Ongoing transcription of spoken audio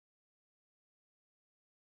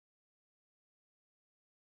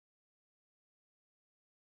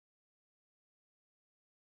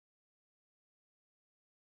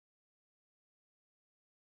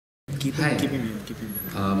Hi,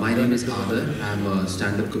 my name is Aadar. I'm a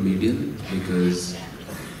stand-up comedian because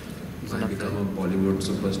I become a Bollywood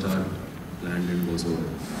superstar, land and goes over.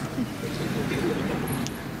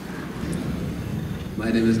 My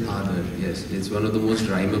name is Aadar, yes. It's one of the most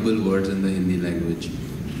rhymable words in the Hindi language.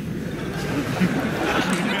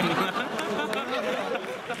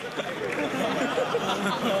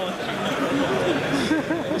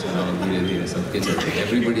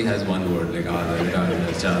 Everybody has one word like Aadar,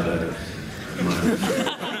 garnered, chadar, maar.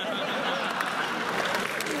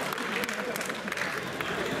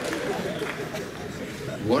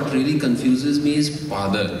 What really confuses me is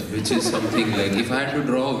Padar, which is something like, if I had to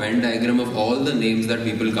draw a Venn diagram of all the names that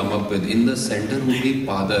people come up with, in the center would be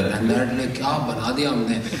Padar, and that like, kya bana diya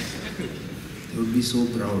humne? They would be so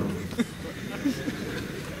proud.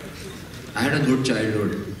 I had a good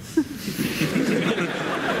childhood.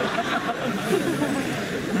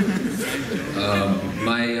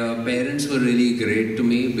 My parents were really great to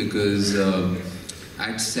me because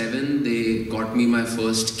at 7 they got me my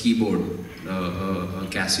first keyboard, a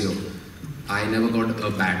Casio. I never got a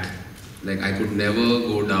bat. Like I could never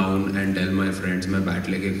go down and tell my friends मैं bat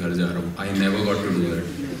लेके घर जा रहा हूँ. I never got to do that.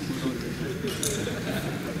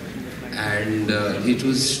 And it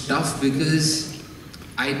was tough because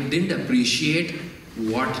I didn't appreciate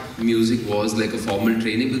what music was, like a formal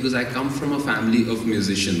training, because I come from a family of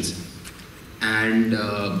musicians. And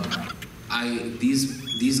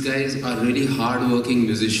these guys are really hard-working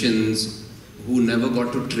musicians who never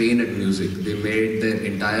got to train at music. They made their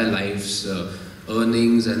entire lives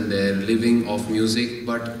earnings and their living off music,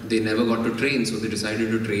 but they never got to train, so they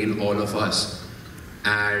decided to train all of us.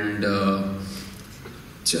 And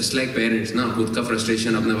just like parents, na, khud ka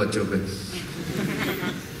frustration apne bachchon pe.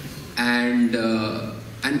 And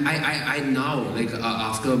I now, like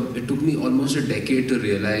after, it took me almost a decade to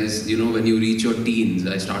realize, you know, when you reach your teens,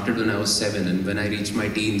 I started when I was 7, and when I reached my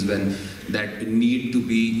teens, when that need to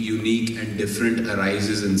be unique and different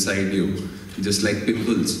arises inside you, just like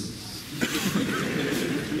pimples.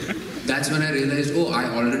 That's when I realized, oh, I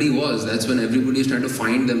already was. That's when everybody is trying to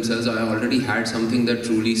find themselves. I already had something that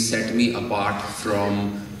truly set me apart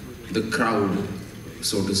from the crowd,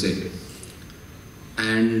 so to say.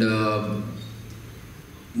 And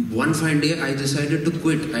one fine day, I decided to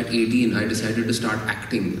quit at 18. I decided to start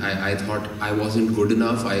acting. I thought I wasn't good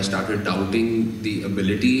enough. I started doubting the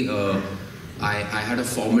ability. I had a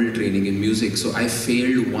formal training in music, so I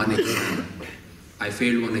failed one exam.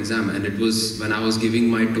 And it was when I was giving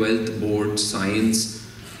my 12th board science,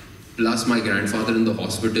 plus my grandfather in the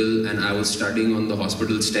hospital, and I was studying on the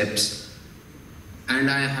hospital steps. And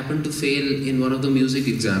I happened to fail in one of the music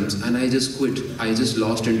exams, and I just quit. I just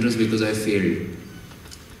lost interest because I failed.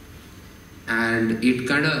 And it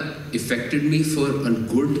kind of affected me for a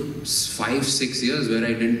good 5-6 years where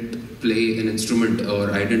I didn't play an instrument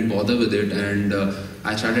or I didn't bother with it, and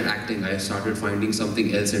I started acting. I started finding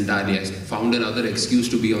something else entirely. I found another excuse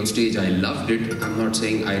to be on stage. I loved it. I'm not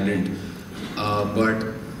saying I didn't. But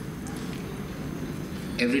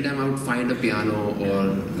every time I would find a piano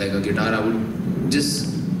or like a guitar, I would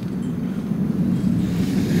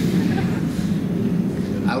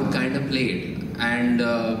kind of play it. And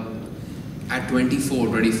at 24,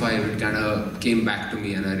 25, it kind of came back to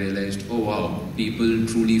me, and I realized, oh wow, people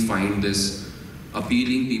truly find this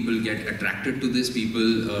appealing, people get attracted to this,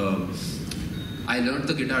 I learned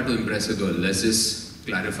the guitar to impress a girl, let's just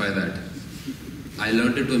clarify that. I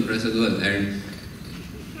learned it to impress a girl, and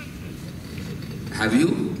have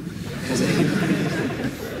you?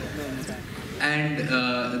 And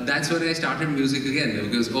that's when I started music again,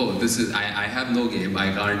 because I have no game.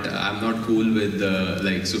 I'm not cool with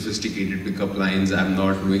like sophisticated pickup lines. I'm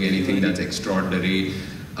not doing anything that's extraordinary.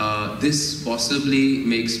 This possibly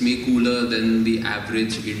makes me cooler than the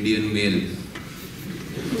average Indian male.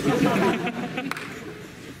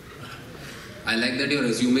 I like that you're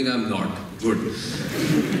assuming I'm not. Good.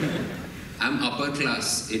 I'm upper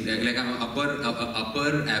class, like I'm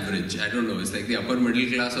upper average. I don't know, it's like the upper middle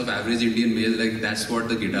class of average Indian male, like that's what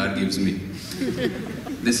the guitar gives me.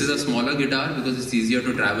 This is a smaller guitar because it's easier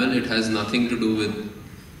to travel. It has nothing to do with...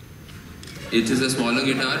 It is a smaller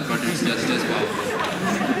guitar, but it's just as powerful.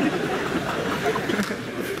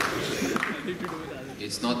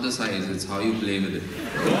 It's not the size, it's how you play with it.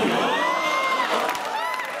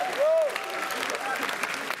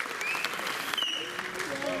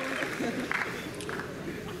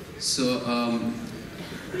 So,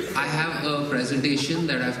 I have a presentation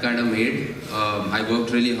that I've kind of made. I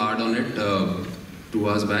worked really hard on it 2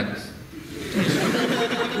 hours back.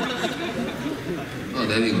 Oh,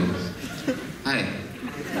 there we go. Hi.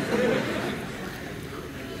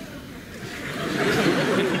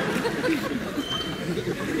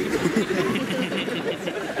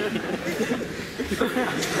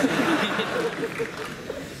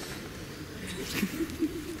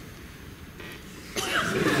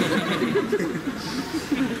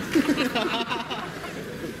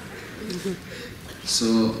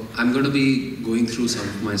 So I'm going to be going through some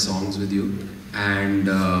of my songs with you, and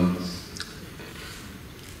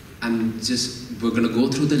we're going to go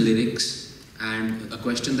through the lyrics. And a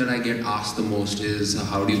question that I get asked the most is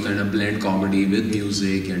how do you kind of blend comedy with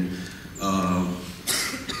music? And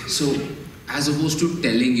so as opposed to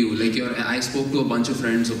telling you, like I spoke to a bunch of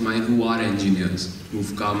friends of mine who are engineers,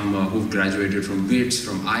 who've graduated from BITS,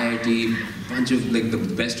 from IIT, bunch of like the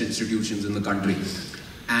best institutions in the country.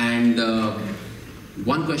 And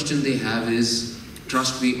one question they have is,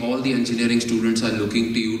 trust me, all the engineering students are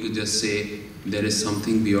looking to you to just say, there is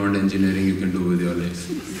something beyond engineering you can do with your life.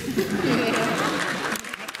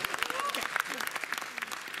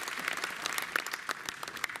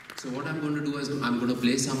 So what I'm going to do is I'm going to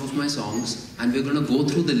play some of my songs, and we're going to go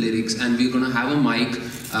through the lyrics, and we're going to have a mic.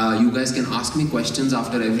 You guys can ask me questions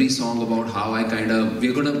after every song about how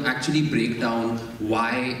we're going to actually break down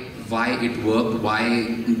why it worked, why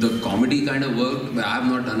the comedy kind of worked. But I've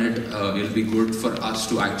not done it. It'll be good for us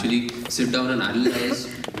to actually sit down and analyze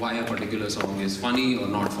why a particular song is funny or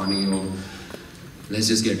not funny, or let's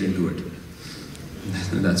just get into it.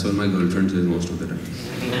 That's what my girlfriend says most of the time.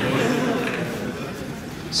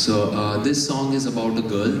 So this song is about a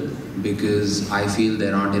girl, because I feel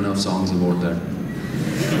there aren't enough songs about that.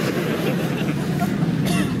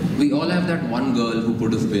 We all have that one girl who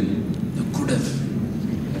could have been. Could have.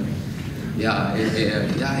 Yeah,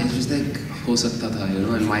 it's just like, ho sakta tha, you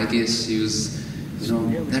know. In my case, she was, you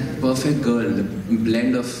know, that perfect girl, the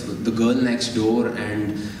blend of the girl next door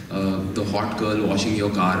and the hot girl washing your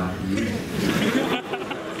car.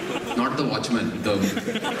 Not the watchman, the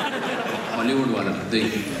Hollywood wala.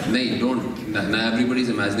 Nahi, don't. Now everybody's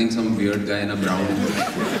imagining some weird guy in a brown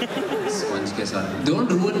sponge ke saath. Don't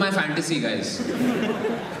ruin my fantasy, guys.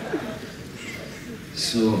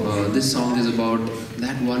 So this song is about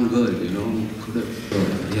that one girl, you know. So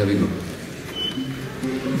here we go.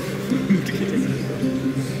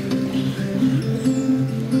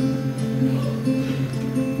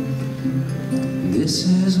 This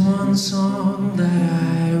is one song that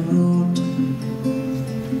I wrote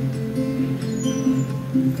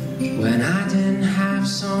when I didn't have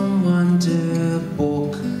someone to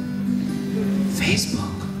book Facebook.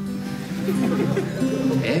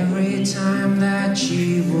 Every time that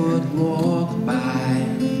she would walk by,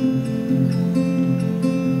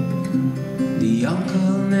 the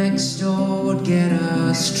uncle next door would get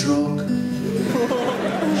a stroke.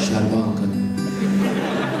 Shalom uncle.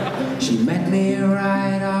 She met me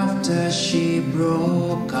right after she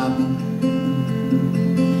broke up.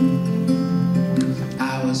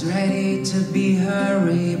 I was ready to be her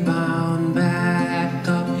rebound back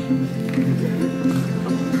up.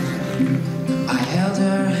 I held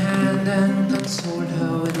her hand and consoled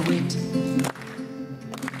her with wit.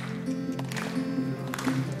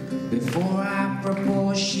 Before I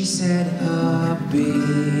proposed, she said her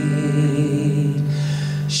bit.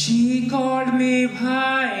 She called me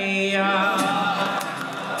Bhaiyya.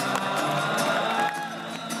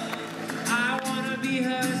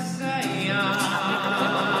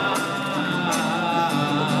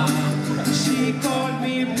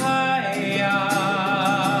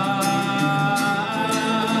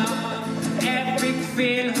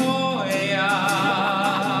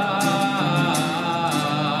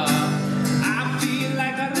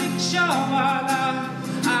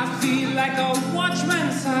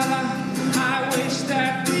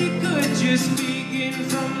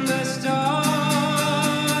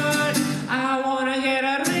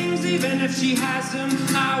 She has him,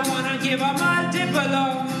 I wanna give her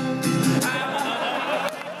multiple.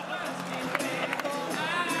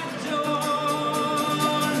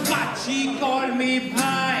 But she called me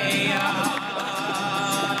Bhaiyya.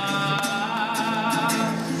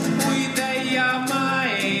 With a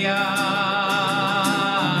Yamaya.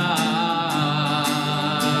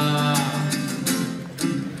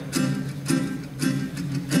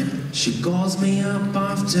 She calls me up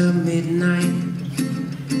after midnight.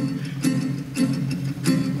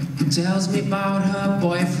 Tells me about her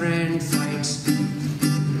boyfriend fights.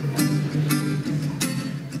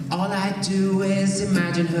 All I do is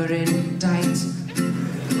imagine her in tights.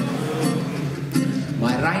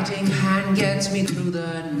 My writing hand gets me through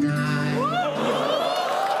the night.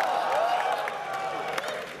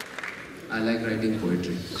 I like writing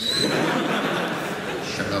poetry.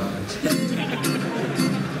 Shut up.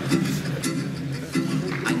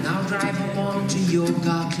 I now drive her mom to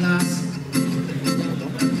yoga class.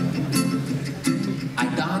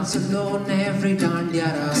 Dance alone every dandiya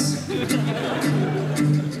ras.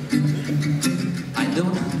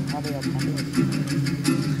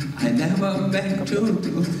 I never meant to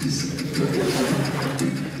do this.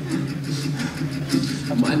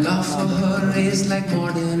 My love for her is like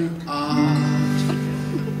modern art.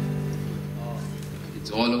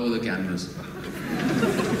 It's all over the canvas.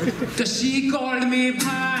 Cause she called me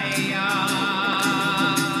Bhaiyya.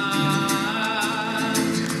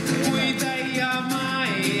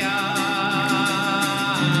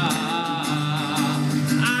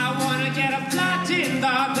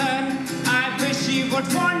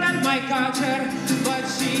 Fondle my culture, but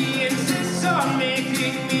she insists on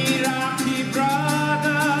making me Rocky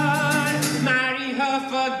brother. Marry her,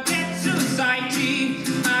 forget society.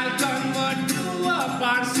 I'll convert to a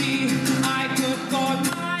Parsi. I could call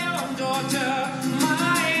my own daughter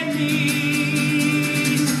my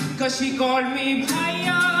niece. Cause she called me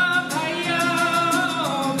Bhaiyya, Bhaiyya,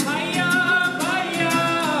 Bhaiyya, Bhaiyya,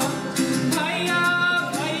 Bhaiyya,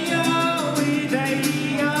 Bhaiyya,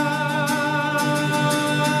 Vidaiya.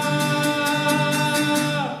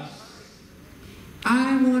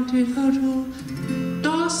 I wanted her to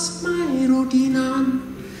toss my roti naan.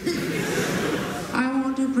 I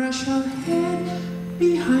want to brush her hair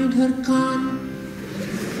behind her kaan.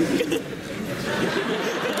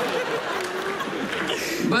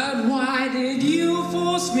 But why did you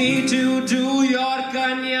force me to do your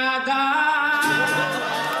kanyadan?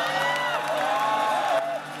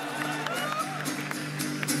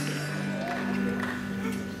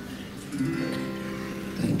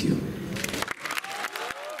 Thank you.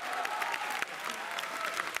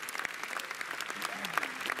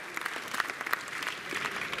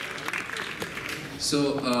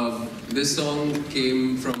 So this song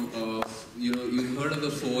came from, you heard of the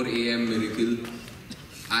 4 a.m. miracle.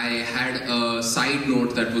 I had a side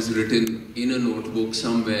note that was written in a notebook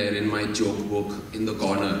somewhere in my joke book in the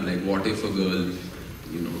corner, like what if a girl,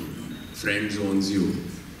 friend zones you.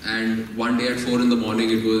 And one day at 4 in the morning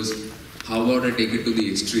it was, how about I take it to the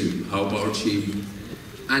extreme? How about she...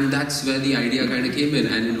 And that's where the idea kind of came in.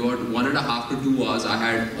 And in about 1.5 to 2 hours, I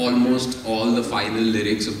had almost all the final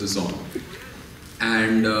lyrics of the song.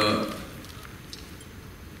 And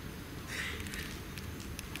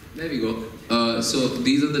there we go. So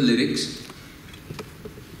these are the lyrics.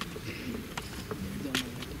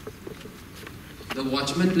 The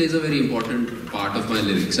Watchman plays a very important part of my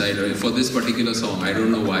lyrics for this particular song. I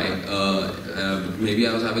don't know why. Maybe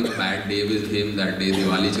I was having a bad day with him that day.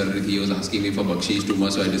 Diwali chal rahi thi. He was asking me for baksheesh too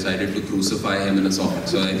much, so I decided to crucify him in a song.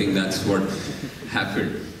 So I think that's what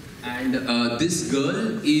happened. And this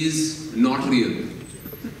girl is not real.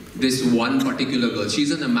 This one particular girl.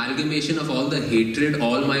 She's an amalgamation of all the hatred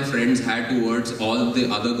all my friends had towards all the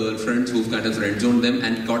other girlfriends who've kind of friend-zoned them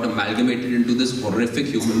and got amalgamated into this horrific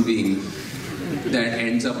human being that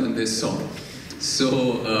ends up in this song.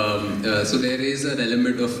 So, so there is an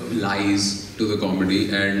element of lies to the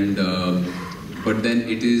comedy, and but then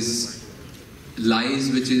it is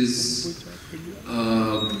lies which is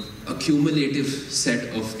a cumulative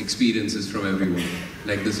set of experiences from everyone.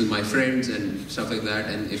 Like, this is my friends and stuff like that,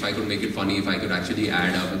 and if I could make it funny, if I could actually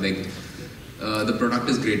add up, like, the product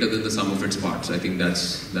is greater than the sum of its parts. I think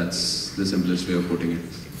that's the simplest way of putting it.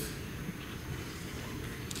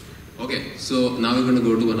 Okay, so now we're going to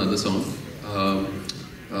go to another song.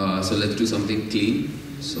 So let's do something clean.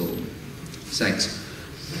 So, sex.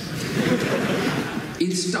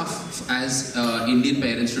 It's tough as Indian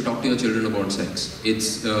parents to talk to your children about sex.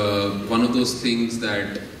 It's one of those things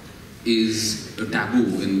that is a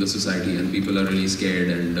taboo in the society, and people are really scared.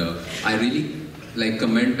 And I really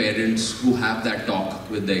commend parents who have that talk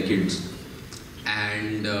with their kids.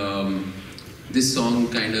 And this song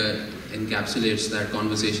kind of encapsulates that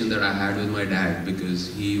conversation that I had with my dad, because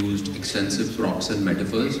he used extensive props and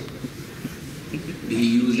metaphors.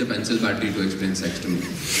 He used a pencil battery to explain sex to me.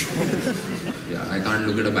 Yeah, I can't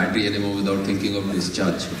look at a battery anymore without thinking of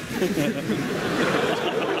discharge.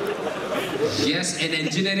 Yes, an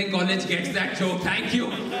engineering college gets that joke. Thank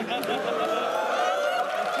you.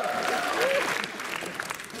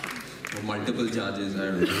 Multiple charges, I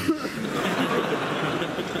don't know.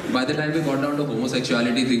 By the time we got down to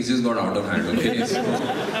homosexuality, things just got out of hand, okay? So,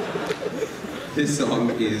 this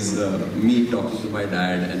song is me talking to my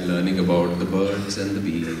dad and learning about the birds and the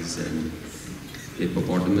bees and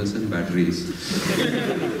hippopotamus and batteries.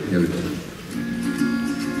 Here we go.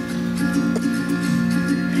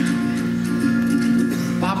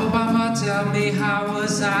 Papa, Papa, tell me, how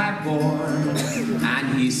was I born?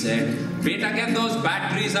 And he said, Beta, get those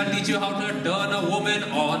batteries, I'll teach you how to turn a woman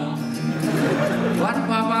on. But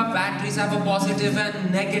Papa, batteries have a positive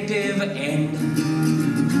and negative end.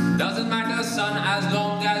 Doesn't matter, son, as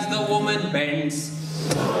long as the woman bends.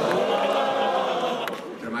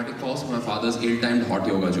 Dramatic pause for my father's ill-timed hot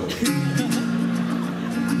yoga joke.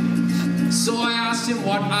 So I asked him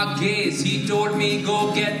what are gays. He told me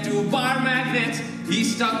go get 2 bar magnets. He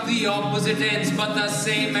stuck the opposite ends, but the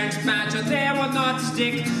same ends match, or they will not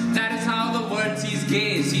stick. That is how the world sees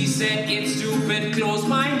gays. He said it's stupid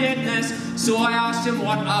close-mindedness. So I asked him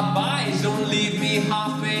what are bis. Don't leave me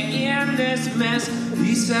halfway in this mess.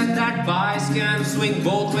 He said that bis can swing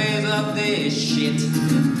both ways of this shit.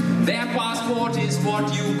 Their passport is what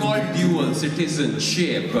you call dual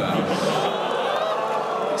citizenship.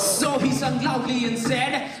 So he sung loudly and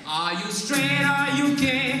said, are you straight, are you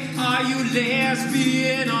gay, are you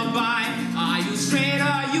lesbian or bi? Are you straight,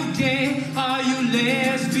 are you gay, are you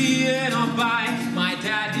lesbian or bi? My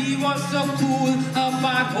daddy was so cool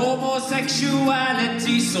about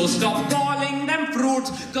homosexuality. So stop calling them fruits,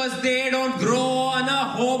 cause they don't grow on a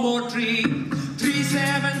homo tree.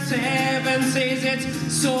 377 says it's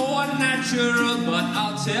so unnatural, but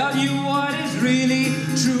I'll tell you what is really,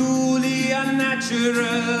 truly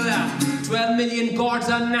unnatural. 12 million gods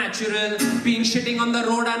are natural. Being shitting on the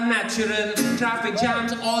road unnatural. Traffic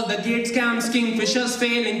jams, all the gate scams, kingfishers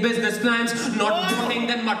failing business plans. Not voting,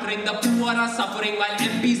 then muttering. The poor are suffering while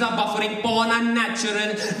MPs are buffering. Porn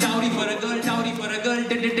unnatural. Dowry for a girl, dowry for a girl.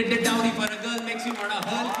 Dowry for a girl makes you wanna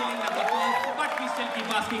hurl, killing like a girl. But we still keep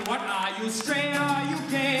asking, what are you straight? Are you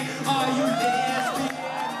gay? Are you lesbian?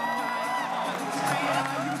 Are you straight?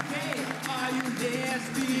 Are you gay? Are you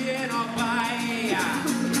lesbian or bi?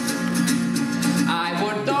 I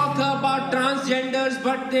would talk about transgenders,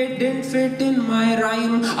 but they didn't fit in my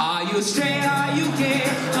rhyme. Are you straight? Are you gay?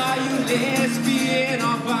 Are you lesbian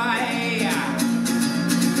or bi?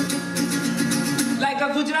 Like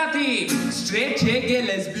a Gujarati, straight che, gay,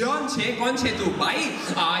 lesbian che, kon che tu bi?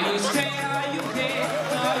 Are you straight? Are you gay?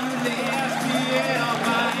 Are you lesbian or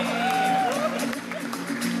bi?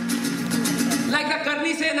 Like a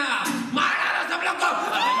Karni Sena, mara sab log ko.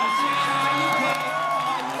 Are you straight? Are you gay?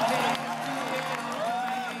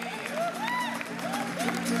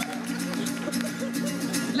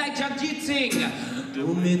 Like Jagjit Singh,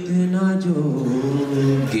 तुम इतना जो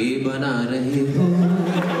गे बना रहे हो,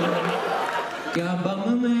 क्या बम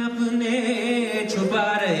में अपने छुपा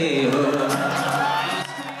रहे हो?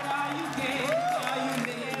 Are you gay? Are you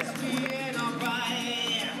lesbian or bi?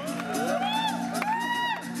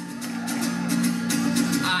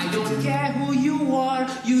 I don't care who you are,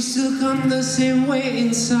 you still come the same way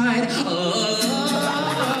inside.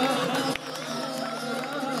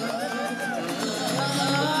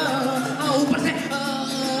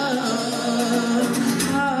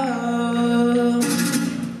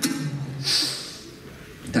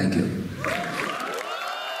 Thank you.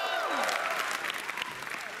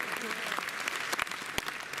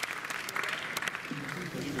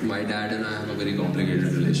 My dad and I have a very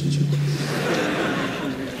complicated relationship.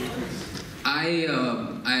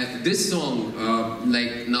 This song,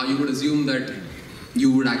 like now you would assume that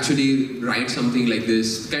you would actually write something like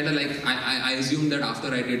this. Kind of like, I assumed that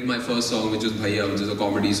after I did my first song, which was Bhaiyya, which is a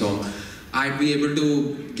comedy song, I'd be able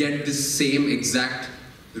to get this same exact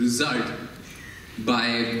result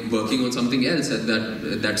by working on something else at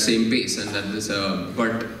that same pace, and that this,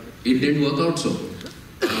 but it didn't work out so.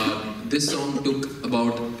 This song took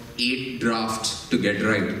about 8 drafts to get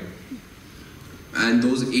right. And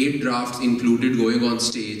those 8 drafts included going on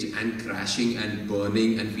stage and crashing and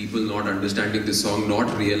burning and people not understanding the song,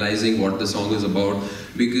 not realizing what the song is about,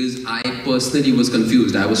 because I personally was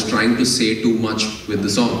confused. I was trying to say too much with the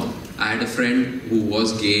song. I had a friend who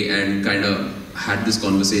was gay and kind of had this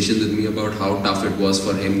conversation with me about how tough it was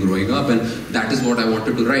for him growing up, and that is what I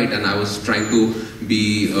wanted to write, and I was trying to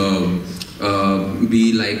be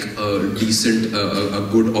like a decent, a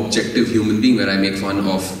good objective human being, where I make fun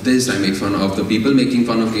of this, I make fun of the people making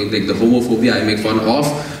fun of gay, like the homophobia, I make fun of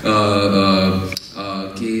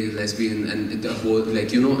gay, lesbian, and the whole,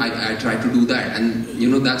 like, you know, I try to do that. And you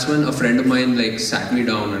know, that's when a friend of mine like sat me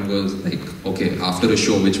down and was like, okay, after a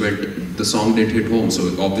show which went, the song didn't hit home,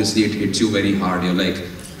 so obviously it hits you very hard. You're like,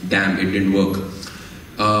 damn, it didn't work.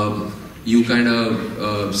 You kind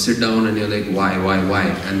of sit down and you're like, why?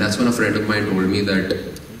 And that's when a friend of mine told me that,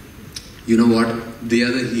 you know what, they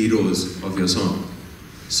are the heroes of your song,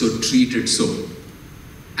 so treat it so.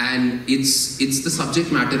 And it's the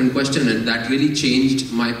subject matter in question, and that really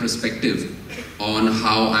changed my perspective on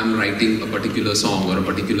how I'm writing a particular song or a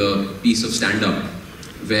particular piece of stand-up.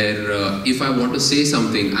 Where if I want to say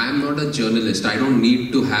something, I'm not a journalist, I don't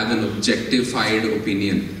need to have an objectified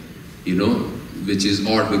opinion, you know, which is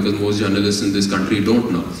odd because most journalists in this country don't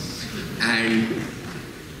know. And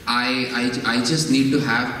I just need to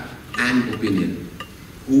have an opinion.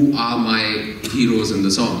 Who are my heroes in the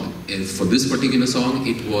song? For this particular song,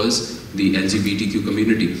 it was the LGBTQ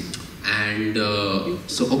community. And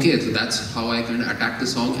so that's how I kind of attacked the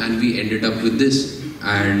song, and we ended up with this.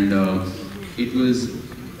 And it was,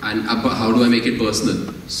 and how do I make it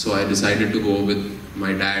personal? So I decided to go with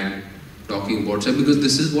my dad talking about it, because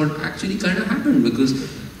this is what actually kind of happened, because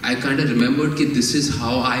I kind of remembered that this is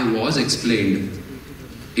how I was explained.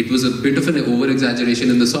 It was a bit of an over-exaggeration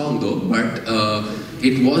in the song though, but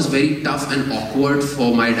it was very tough and awkward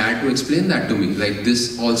for my dad to explain that to me. Like,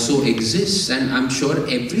 this also exists, and I'm sure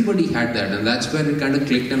everybody had that, and that's where it kind of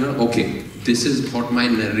clicked, and okay, this is what my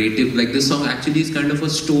narrative, like this song actually is kind of a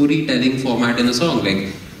storytelling format in a song.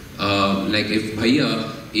 Like if Bhaiyya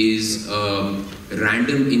is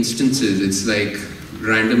random instances, it's like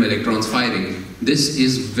random electrons firing. This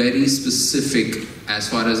is very specific as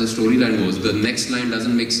far as the storyline goes. The next line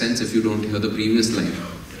doesn't make sense if you don't hear the previous line.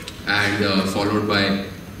 And followed by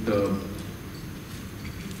the...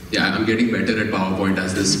 Yeah, I'm getting better at PowerPoint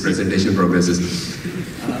as this presentation progresses.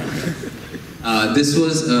 This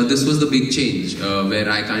was the big change, where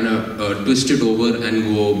I kind of twisted over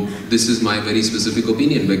and go, this is my very specific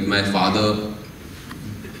opinion. Like, my father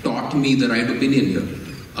taught me the right opinion here.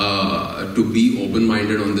 To be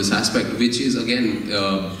open-minded on this aspect, which is again,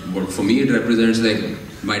 for me it represents like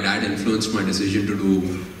my dad influenced my decision to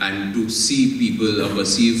do and to see people or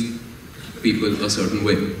perceive people a certain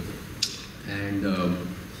way. And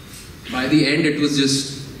by the end it was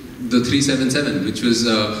just the 377, which was,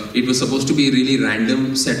 it was supposed to be a really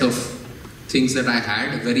random set of things that I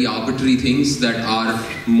had, very arbitrary things that are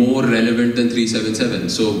more relevant than 377.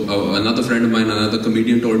 So another friend of mine, another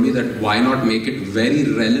comedian, told me that why not make it very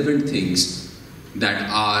relevant things that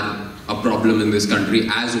are a problem in this country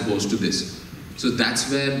as opposed to this. So that's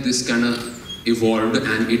where this kind of evolved,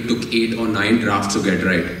 and it took 8 or 9 drafts to get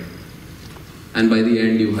right. And by the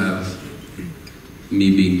end you have me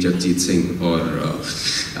being Jagjit Singh, or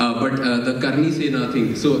but the Karni Sena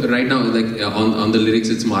thing. So right now, like on the lyrics,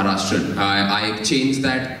 it's Maharashtrian. I changed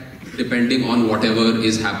that depending on whatever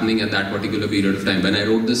is happening at that particular period of time. When I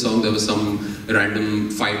wrote this song, there was some random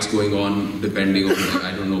fights going on, depending on, like,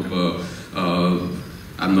 I don't know.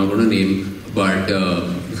 I'm not going to name, but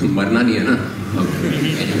marna nahi hai na,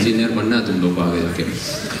 engineer banna tum log aage jaake.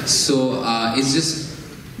 So it's just.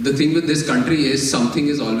 The thing with this country is something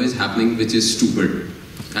is always happening which is stupid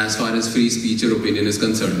as far as free speech or opinion is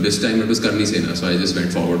concerned. This time it was Karni Sena, so I just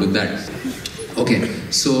went forward with that. Okay,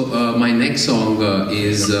 so my next song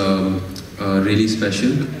is really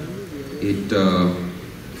special. It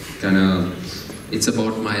it's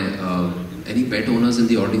about my, any pet owners in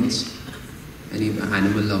the audience? Any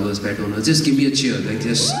animal lovers, pet owners? Just give me a cheer, like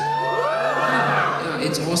just, yeah,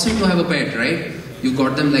 it's awesome to have a pet, right? You've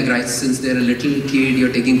got them like right since they're a little kid,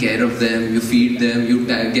 you're taking care of them, you feed them, you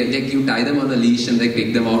tie them on a leash and like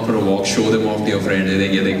take them out for a walk, show them off to your friend, and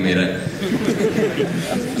like,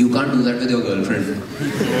 you can't do that with your girlfriend.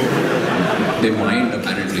 They mind,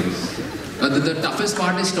 apparently. The toughest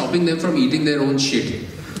part is stopping them from eating their own shit.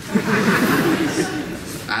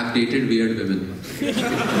 I've dated weird women.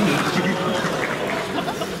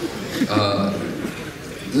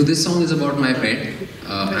 So this song is about my pet,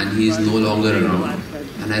 and he is no longer around,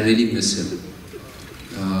 and I really miss him.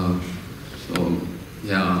 So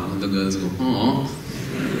yeah, when the girls go, "Aww,"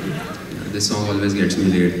 this song always gets me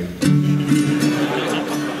laid.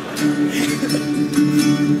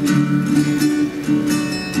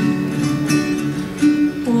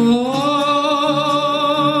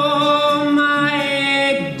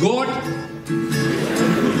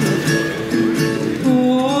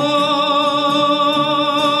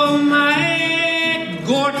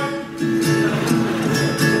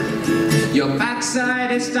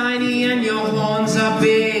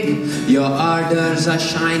 Your ardors are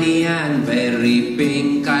shiny and very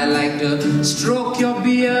pink. I like to stroke your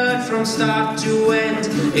beard from start to end.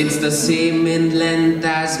 It's the same in length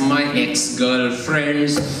as my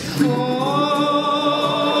ex-girlfriend's. Oh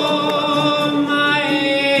my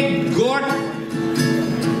God!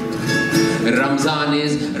 Ramzan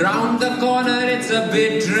is round the corner, it's a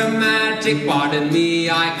bit dramatic. Pardon me,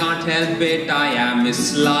 I can't help it, I am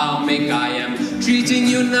Islamic. I am treating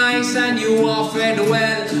you nice and you are fed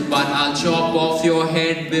well, but I'll chop off your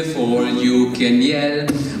head before you can yell.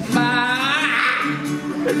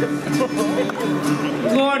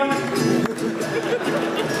 God.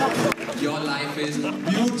 Your life is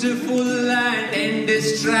beautiful and end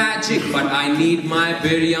is tragic, but I need my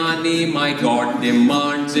biryani, my God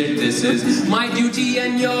demands it. This is my duty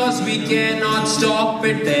and yours, we cannot stop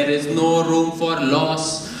it. There is no room for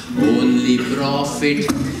loss, only profit.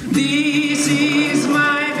 This is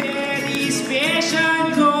my very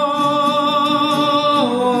special goat.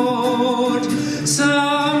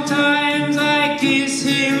 Sometimes I kiss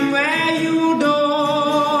him when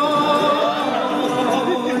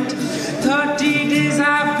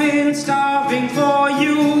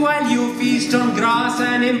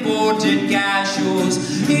imported cashews,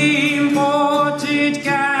 imported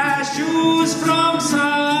cashews from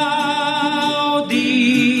Saudi.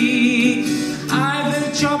 I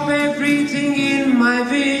will chop everything in my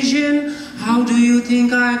vision. How do you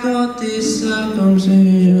think I got this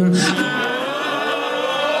circumcision?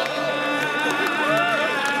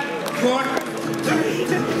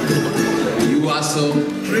 You are so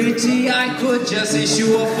pretty, I could just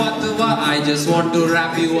issue a fatwa. I just want to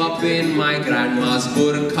wrap you up in my grandma's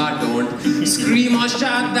burqa. Don't scream or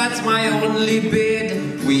shout, that's my only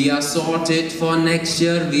bid. We are sorted for next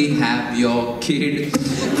year, we have your kid.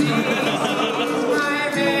 My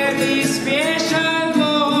very special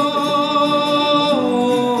boy.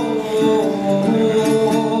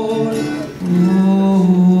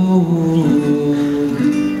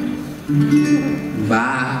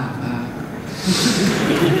 Bye.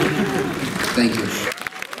 Thank you.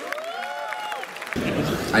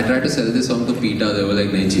 I tried to sell this song to PETA, they were like,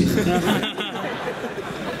 nahi ji.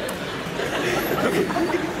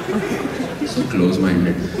 So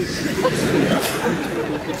close-minded.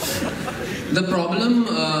 The problem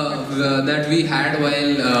that we had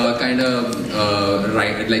while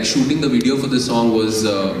shooting the video for this song was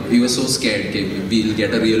we were so scared. Okay, we'll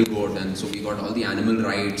get a real goat, and so we got all the animal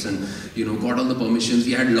rights and got all the permissions.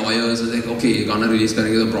 We had lawyers. Like, okay, gonna release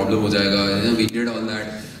karenge, the problem ho jayega. We did all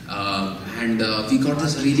that, and we got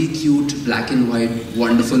this really cute black and white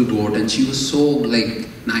wonderful goat, and she was so like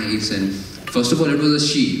nice. And first of all, it was a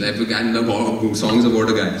she. Like, and the song is about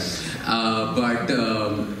a guy, but.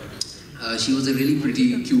 She was a really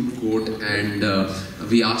pretty cute goat, and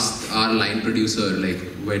we asked our line producer, like,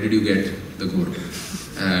 where did you get the goat?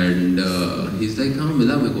 And he's like,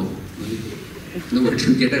 mila meko. No, where did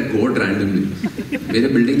you get a goat randomly? Mere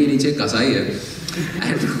building ke niche kasai hai.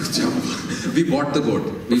 And we bought the goat.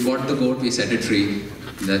 We set it free.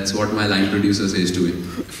 That's what my line producer says to him.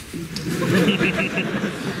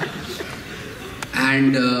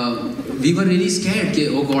 And we were really scared, okay,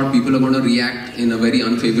 oh God, people are going to react in a very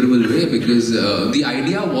unfavorable way, because the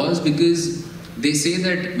idea was, because they say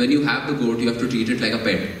that when you have the goat, you have to treat it like a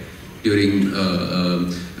pet during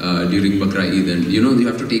Bakra Eid, and you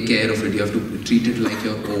have to take care of it, you have to treat it like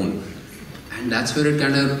your own. And that's where it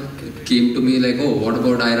kind of came to me like, oh, what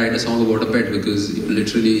about I write a song about a pet, because you're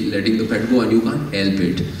literally letting the pet go and you can't help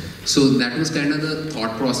it. So that was kind of the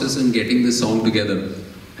thought process in getting this song together.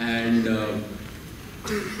 And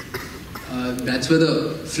that's where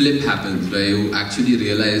the flip happens, where you actually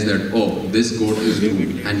realize that, oh, this goat is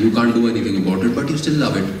doomed and you can't do anything about it, but you still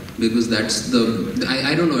love it, because that's the,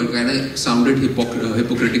 I don't know, it kind of sounded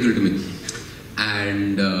hypocritical to me.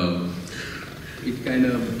 And it kind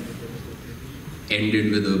of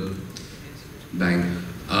ended with a bang.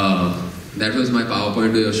 That was my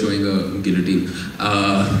PowerPoint way of showing a guillotine.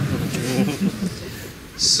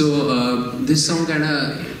 So this song kind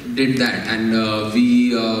of did that, and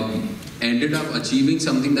we ended up achieving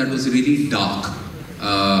something that was really dark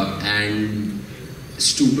and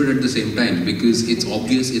stupid at the same time, because it's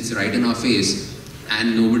obvious, it's right in our face,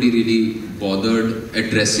 and nobody really bothered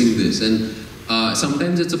addressing this. And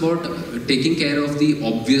sometimes it's about taking care of the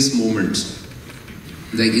obvious moments.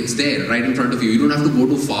 Like, it's there, right in front of you. You don't have to go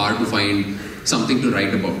too far to find something to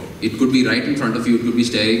write about. It could be right in front of you, it could be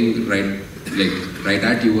staring right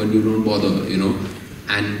at you, and you don't bother,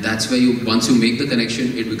 And that's where once you make the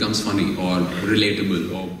connection, it becomes funny or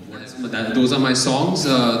relatable or whatever. Those are my songs.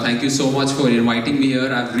 Thank you so much for inviting me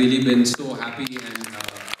here. I've really been so happy. And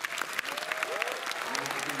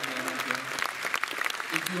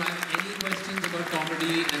if you have any questions about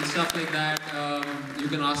comedy and stuff like that, you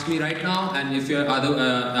can ask me right now. And if you're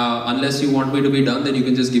unless you want me to be done, then you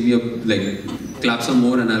can just give me clap some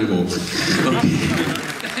more and I'll go. Okay.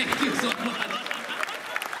 Thank you so much.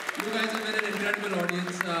 You guys have been an incredible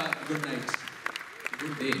audience. Good night.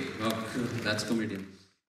 Good day. Oh, that's comedian.